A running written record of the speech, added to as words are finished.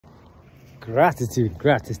Gratitude,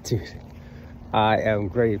 gratitude. I am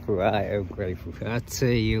grateful. I am grateful. I tell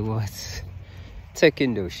you what,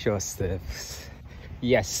 taking those short steps.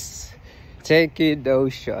 Yes, taking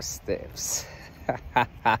those short steps.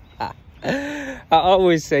 I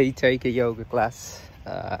always say take a yoga class,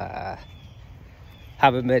 have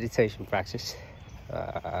a meditation practice.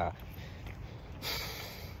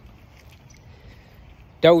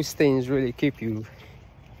 Those things really keep you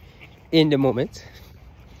in the moment.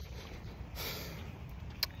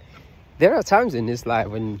 There are times in this life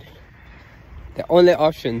when the only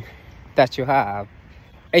option that you have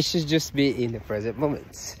is to just be in the present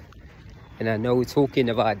moment. And I know talking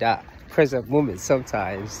about that present moment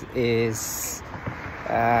sometimes is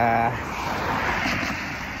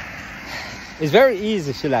it's very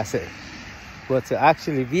easy, shall I say, but to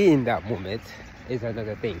actually be in that moment is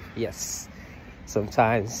another thing. Yes,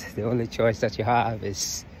 sometimes the only choice that you have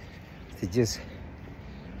is to just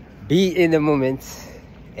be in the moment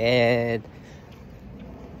and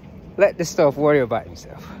let the stuff worry about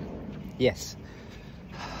himself. Yes,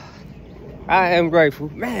 I am grateful.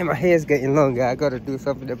 Man, my hair's getting longer. I gotta do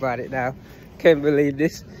something about it now. Can't believe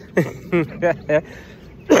this.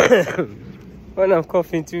 When I'm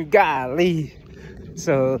coughing too, golly.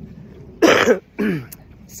 So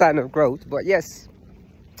sign of growth. But yes,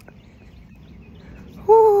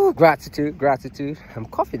 whoo, gratitude, gratitude. I'm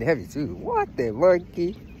coughing heavy too. What the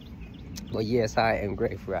monkey? But yes, I am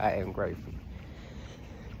grateful. I am grateful.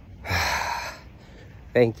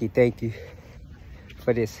 Thank you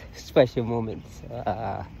for this special moment.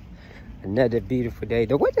 Another beautiful day.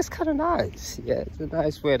 The weather's kind of nice. Yeah, it's a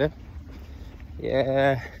nice weather.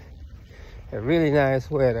 Yeah, a really nice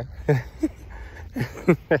weather.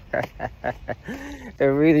 A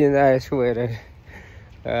really nice weather.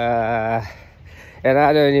 And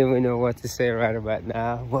I don't even know what to say right about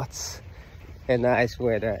now. What's a nice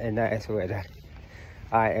weather, a nice weather.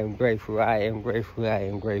 I am grateful, I am grateful, I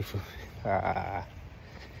am grateful.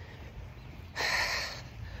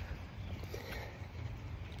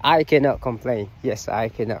 I cannot complain. Yes, I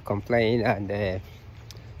cannot complain. And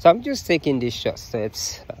so I'm just taking these short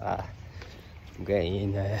steps. I'm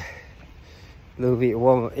getting a little bit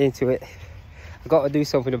warmer into it. I got to do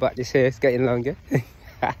something about this hair. It's getting longer.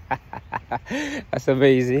 That's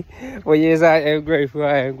amazing. Well, yes, I am grateful.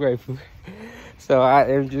 I am grateful. So I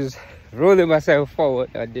am just rolling myself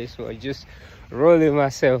forward on this one. Just rolling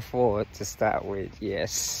myself forward to start with.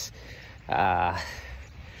 Yes.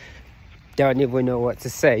 Don't even know what to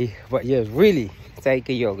say. But yes, really take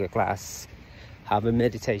a yoga class. Have a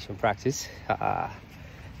meditation practice.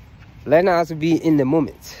 Learn how to be in the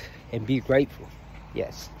moment and be grateful.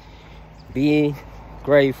 Yes. Being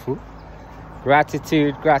grateful.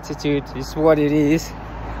 Gratitude, gratitude is what it is.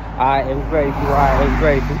 I am grateful. I am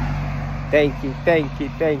grateful. Thank you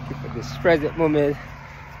for this present moment.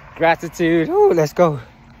 Gratitude. Oh, let's go.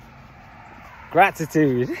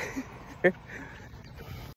 Gratitude.